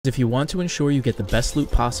If you want to ensure you get the best loot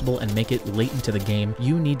possible and make it late into the game,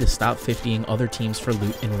 you need to stop 50ing other teams for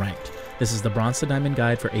loot in Ranked. This is the Bronze to Diamond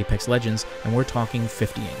guide for Apex Legends, and we're talking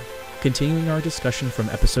 50ing. Continuing our discussion from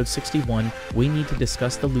episode 61, we need to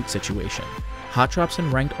discuss the loot situation. Hot drops in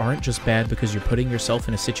Ranked aren't just bad because you're putting yourself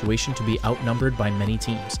in a situation to be outnumbered by many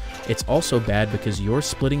teams. It's also bad because you're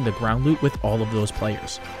splitting the ground loot with all of those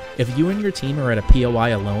players. If you and your team are at a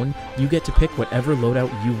POI alone, you get to pick whatever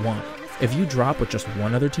loadout you want. If you drop with just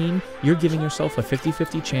one other team, you're giving yourself a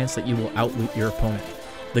 50-50 chance that you will outloot your opponent.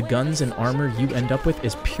 The guns and armor you end up with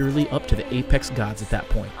is purely up to the Apex gods at that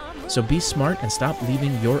point. So be smart and stop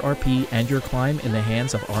leaving your RP and your climb in the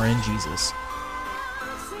hands of RNGesus.